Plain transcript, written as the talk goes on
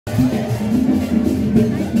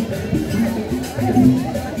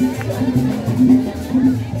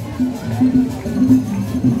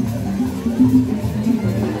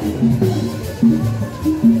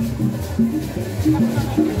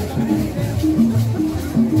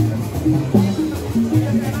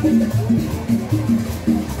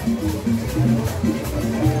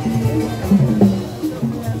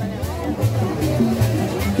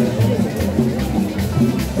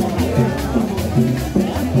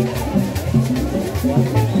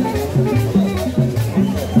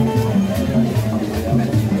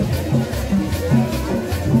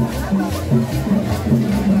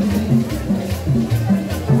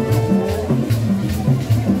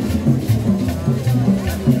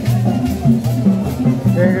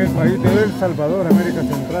Salvador, América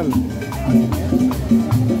Central.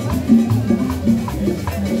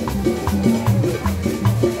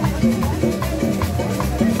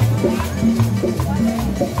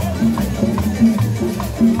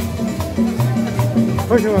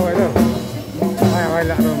 Hoy se va a bailar. Vaya a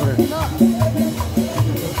bailar, hombre.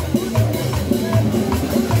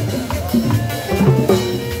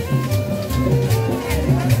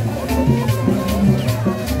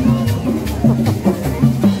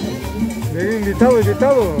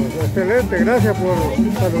 Invitado, excelente, gracias por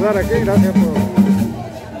saludar aquí, gracias por...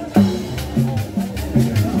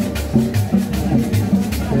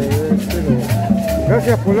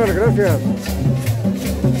 Gracias Polar, gracias.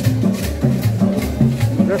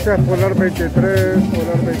 Gracias Polar 23,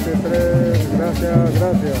 Polar 23,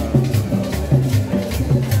 gracias.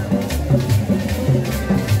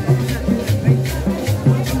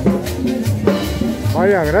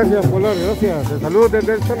 Vaya, gracias Polar, gracias. Saludos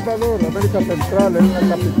desde El Salvador, América Central, es la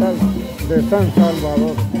capital de San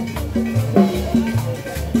Salvador.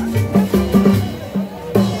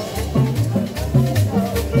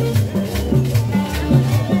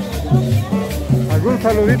 ¿Algún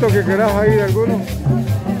saludito que quieras ahí de alguno?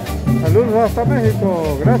 Saludos hasta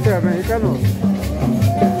México, gracias mexicanos.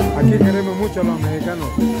 Aquí queremos mucho a los mexicanos.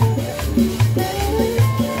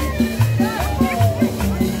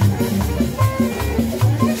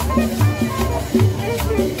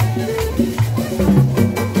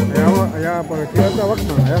 Allá por aquí está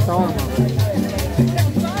Bachman, allá está Bachman.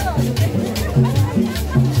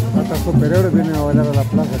 Hasta superiores vienen a bailar a la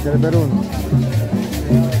plaza, ¿quieres ver uno?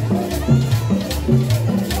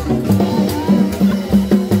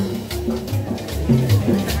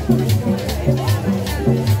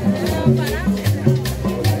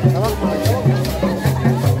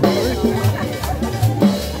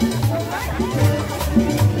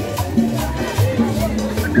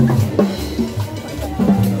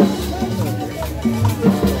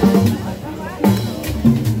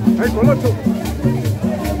 ¡Ay, Colocho!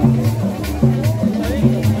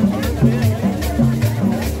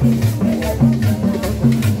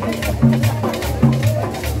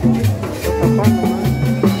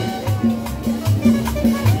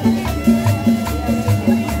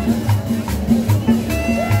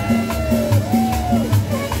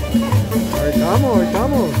 Ahí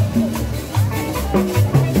estamos.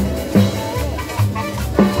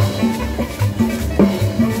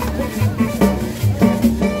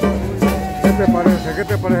 ¿Qué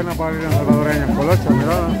te parece la bailarina salvadoreña? Colocha,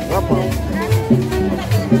 mira, rapa.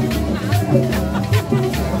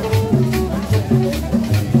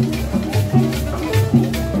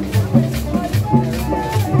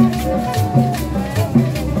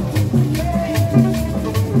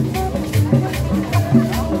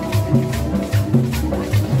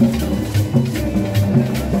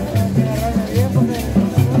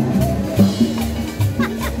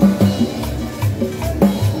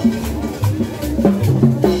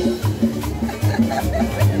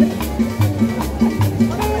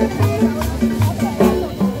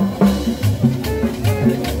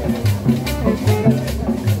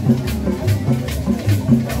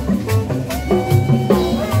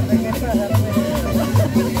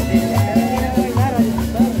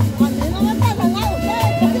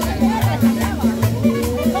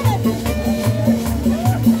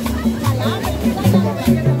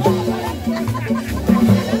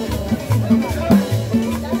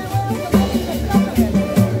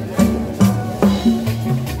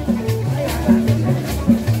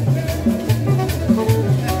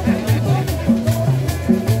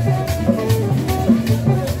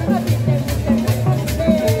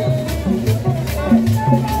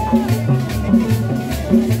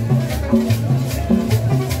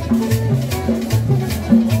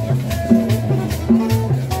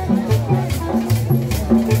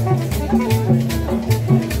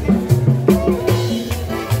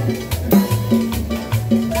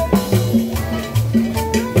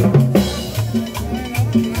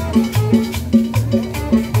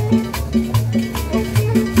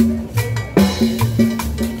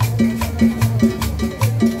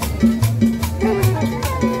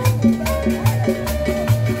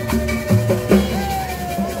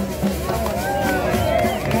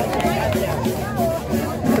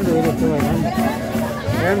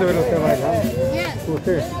 ¿Dónde ve usted bailando?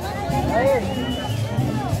 ¿Usted?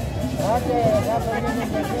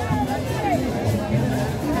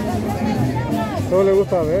 Todo le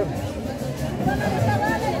gusta ver.